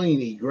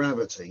tiny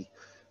gravity,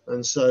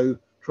 and so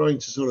trying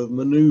to sort of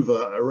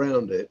maneuver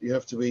around it, you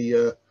have to be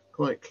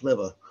quite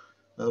clever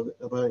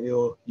about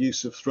your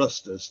use of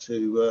thrusters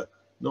to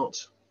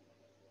not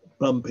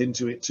bump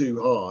into it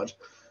too hard,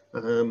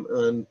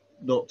 and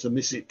not to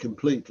miss it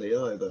completely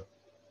either.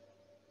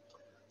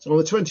 So on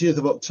the 20th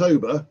of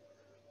October,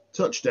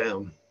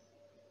 touchdown.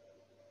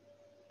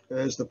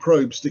 There's the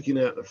probe sticking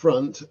out the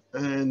front,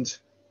 and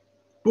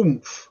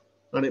boomf,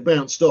 and it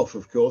bounced off,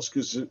 of course,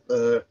 because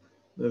there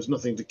was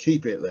nothing to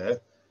keep it there,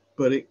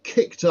 but it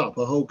kicked up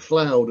a whole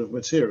cloud of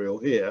material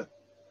here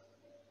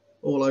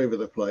all over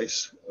the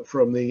place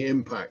from the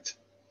impact.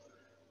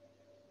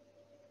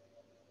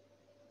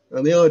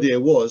 And the idea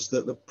was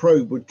that the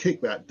probe would kick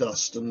that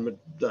dust and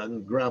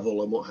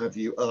gravel and what have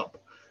you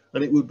up,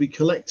 and it would be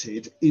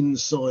collected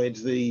inside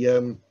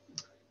the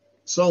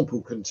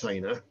sample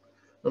container.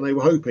 And they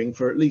were hoping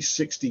for at least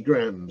 60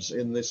 grams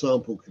in the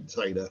sample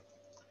container.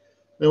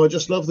 Now, I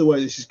just love the way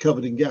this is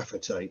covered in gaffer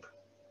tape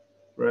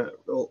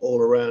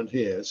all around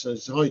here. So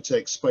it's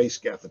high-tech space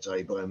gaffer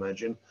tape, I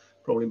imagine,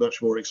 probably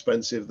much more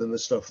expensive than the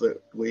stuff that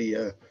we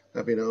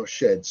have in our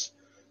sheds.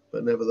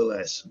 But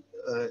nevertheless,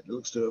 it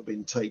looks to have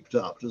been taped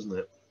up, doesn't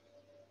it?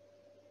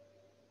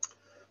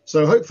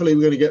 So hopefully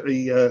we're going to get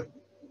the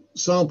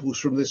samples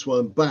from this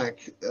one back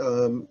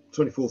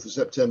 24th of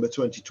September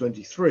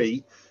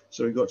 2023.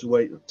 So we've got to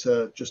wait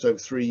just over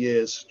 3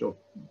 years, or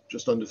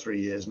just under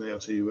 3 years now,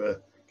 to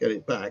get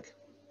it back.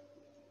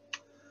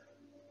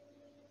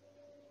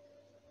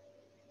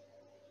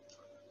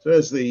 So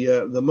there's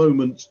the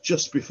moment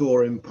just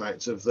before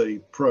impact of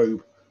the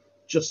probe,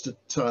 just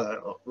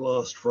a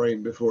last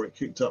frame before it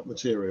kicked up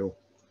material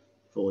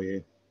for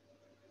you.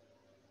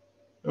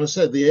 And I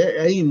said the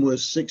aim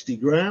was 60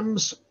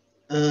 grams.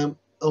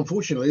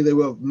 Unfortunately, they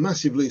were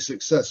massively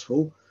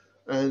successful,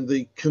 and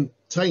the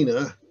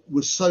container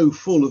was so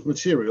full of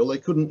material they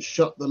couldn't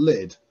shut the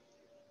lid.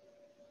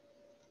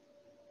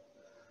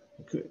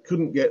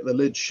 Couldn't get the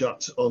lid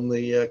shut on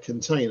the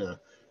container,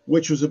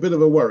 which was a bit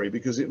of a worry,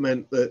 because it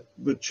meant that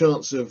the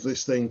chance of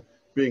this thing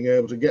being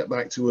able to get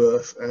back to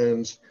Earth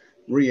and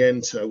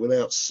re-enter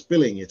without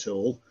spilling it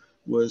all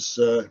was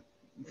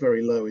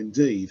very low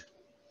indeed.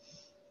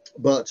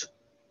 But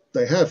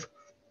they have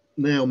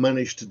now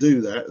managed to do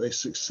that. They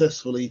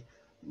successfully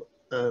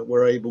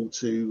were able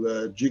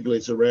to jiggle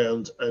it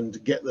around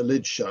and get the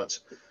lid shut,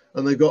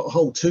 and they've got a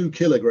whole 2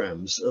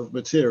 kilograms of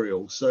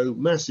material, so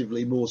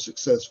massively more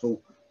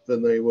successful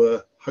than they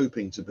were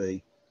hoping to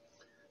be.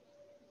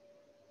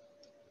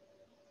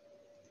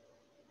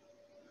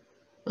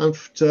 And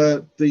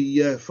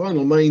the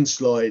final main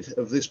slide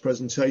of this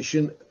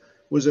presentation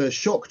was a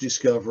shock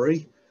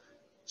discovery.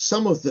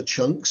 Some of the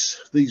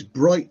chunks, these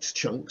bright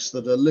chunks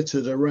that are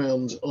littered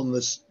around on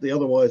the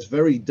otherwise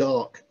very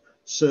dark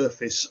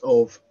surface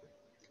of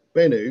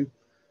Bennu,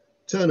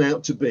 turn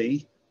out to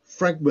be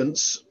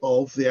fragments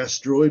of the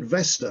asteroid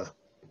Vesta.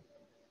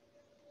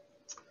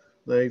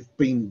 They've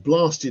been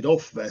blasted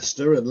off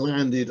Vesta and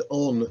landed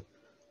on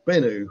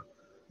Bennu,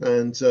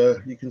 and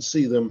you can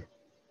see them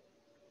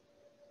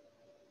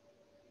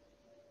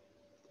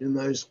in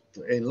those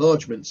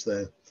enlargements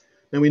there.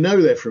 Now we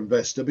know they're from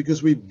Vesta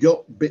because we've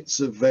got bits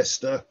of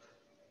Vesta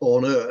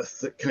on Earth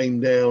that came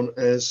down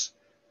as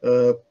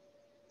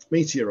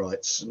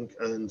meteorites,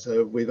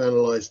 and we've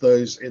analysed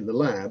those in the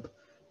lab.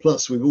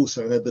 Plus we've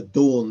also had the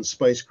Dawn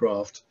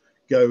spacecraft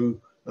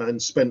go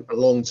and spent a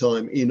long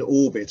time in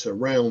orbit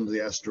around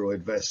the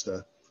asteroid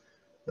Vesta.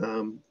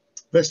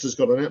 Vesta's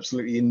got an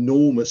absolutely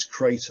enormous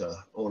crater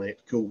on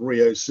it called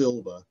Rio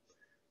Silva,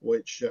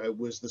 which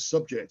was the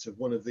subject of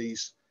one of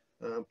these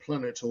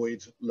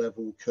planetoid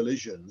level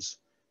collisions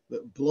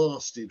that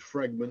blasted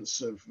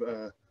fragments of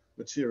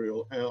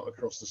material out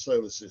across the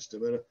solar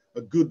system, and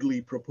a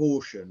goodly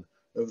proportion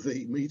of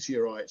the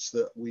meteorites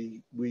that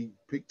we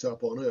picked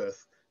up on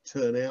Earth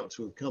turn out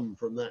to have come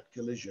from that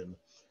collision,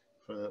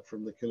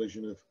 from the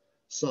collision of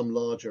some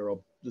large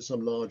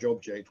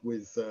object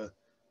with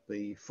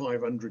the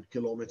 500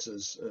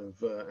 kilometers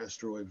of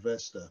asteroid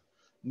Vesta,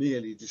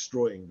 nearly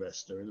destroying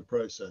Vesta in the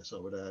process, I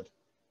would add.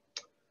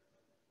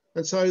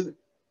 And so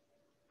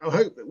I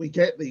hope that we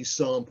get these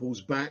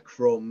samples back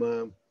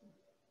from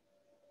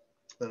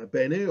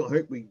Bennu. I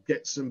hope we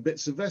get some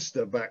bits of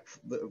Vesta back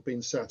that have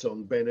been sat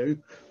on Bennu,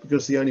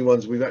 because the only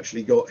ones we've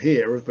actually got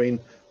here have been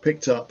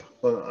picked up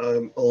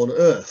on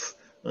Earth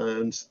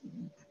and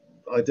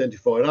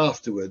identified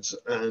afterwards,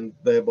 and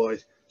thereby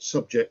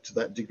subject to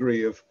that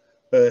degree of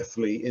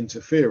earthly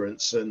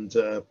interference and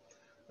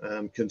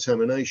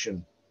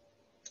contamination.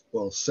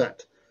 well,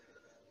 sat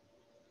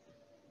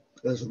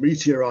as a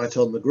meteorite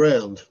on the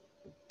ground.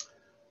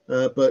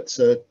 But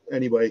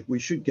anyway, we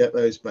should get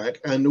those back.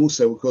 And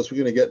also, of course, we're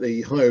going to get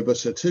the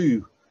Hayabusa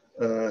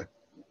 2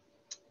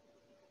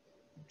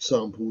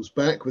 samples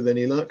back with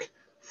any luck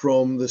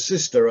from the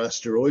sister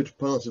asteroid,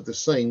 part of the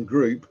same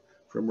group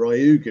from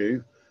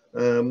Ryugu,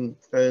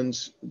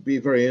 and be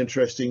very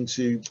interesting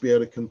to be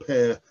able to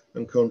compare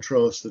and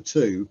contrast the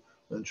two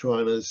and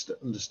try and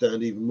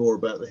understand even more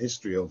about the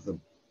history of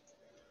them.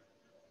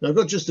 Now, I've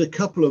got just a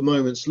couple of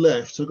moments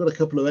left. I've got a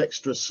couple of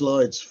extra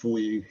slides for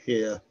you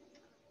here.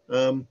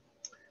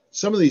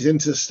 Some of these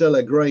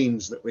interstellar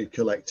grains that we've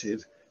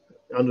collected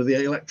under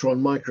the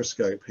electron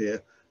microscope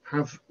here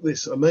have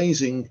this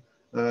amazing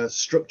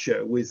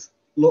structure with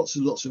lots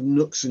and lots of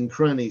nooks and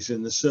crannies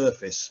in the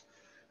surface.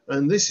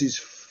 And this is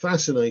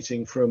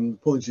fascinating from the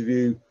point of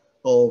view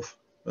of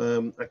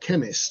a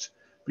chemist,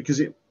 because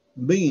it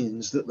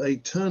means that they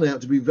turn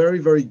out to be very,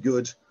 very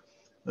good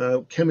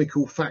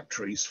chemical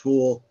factories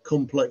for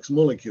complex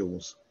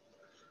molecules.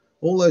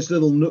 All those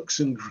little nooks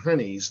and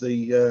crannies,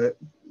 they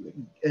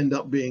end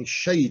up being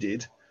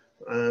shaded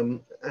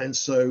and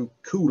so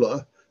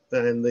cooler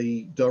than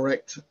the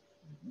directly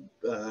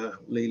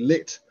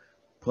lit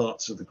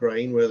parts of the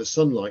grain where the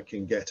sunlight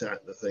can get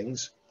at the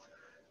things.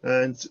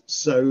 And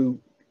so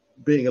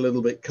being a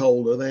little bit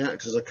colder, they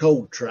act as a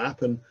cold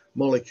trap, and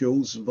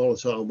molecules,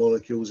 volatile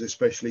molecules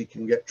especially,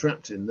 can get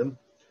trapped in them.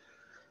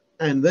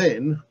 And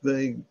then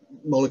the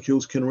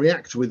molecules can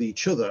react with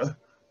each other,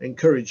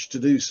 encouraged to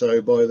do so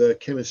by the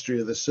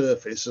chemistry of the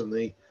surface, and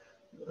the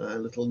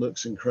little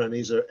nooks and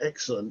crannies are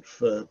excellent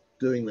for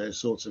doing those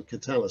sorts of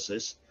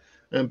catalysis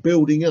and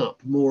building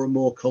up more and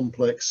more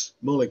complex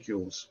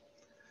molecules.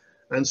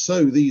 And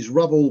so these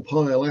rubble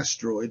pile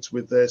asteroids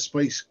with their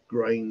space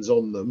grains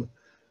on them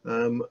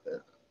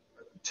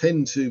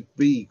tend to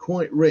be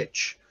quite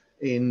rich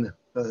in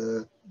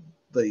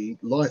the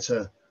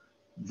lighter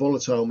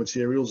volatile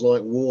materials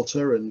like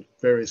water and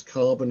various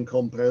carbon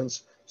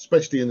compounds,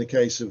 especially in the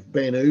case of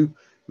Bennu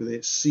with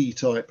its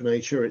C-type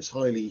nature, its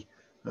highly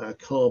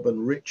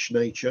carbon-rich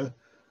nature,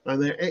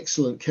 and they're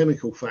excellent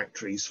chemical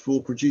factories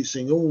for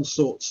producing all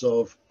sorts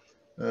of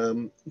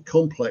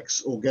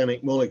complex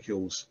organic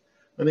molecules.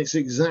 And it's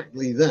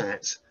exactly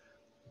that,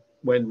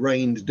 when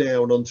rained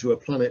down onto a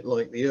planet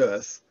like the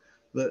Earth,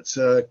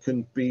 that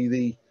can be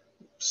the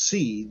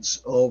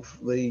seeds of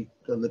the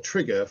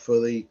trigger for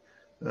the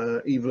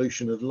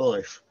evolution of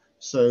life.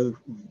 So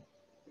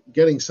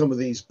getting some of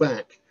these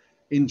back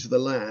into the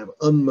lab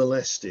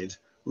unmolested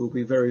will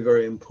be very,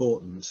 very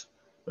important.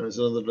 There's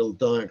another little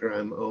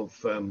diagram of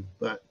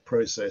that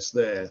process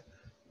there.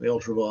 The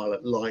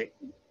ultraviolet light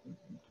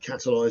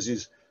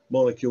catalyzes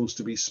molecules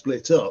to be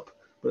split up,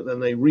 but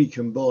then they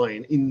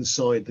recombine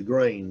inside the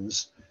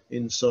grains,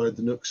 inside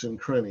the nooks and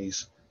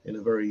crannies, in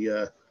a very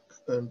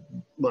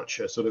much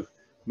a sort of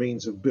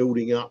means of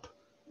building up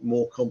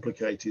more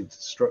complicated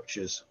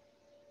structures.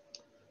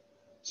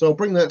 So I'll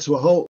bring that to a halt.